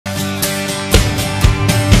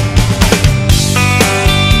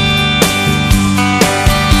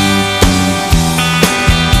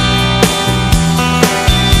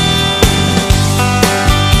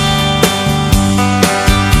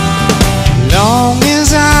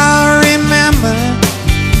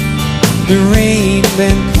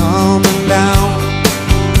been coming down.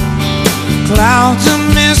 Clouds of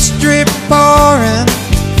mystery pouring,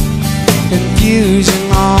 confusion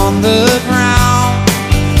on the ground.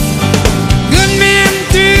 Good men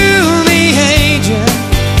through the ages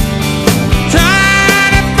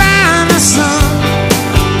trying to find the sun.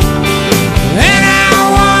 And I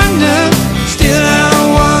wonder, still I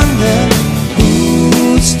wonder,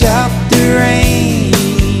 who stopped the rain.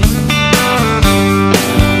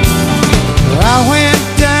 I went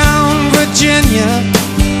down Virginia,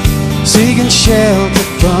 seeking shelter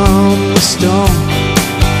from the storm.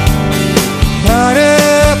 Caught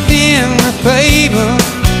up in the favor,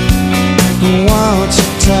 watch the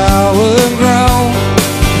tower grow.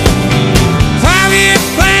 5-year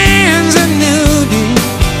plans of nudity,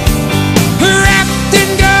 wrapped in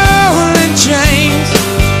golden chains.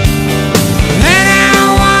 And I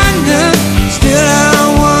wonder, still I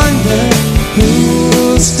wonder,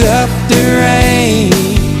 who'll stop the rain.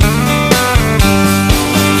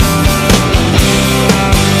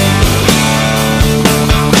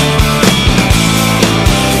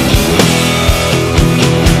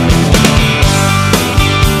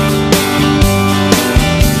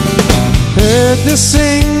 Heard the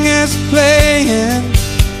singers playing,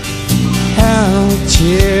 how we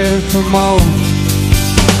cheered for more.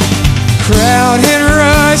 Crowd had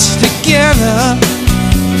rushed together,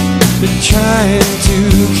 but trying to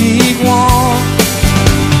keep warm.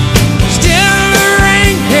 Still the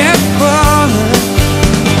rain kept falling,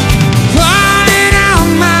 falling on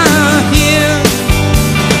my ears.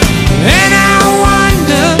 And I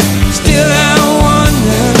wonder, still I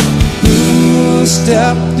wonder, who'll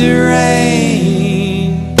stop the rain.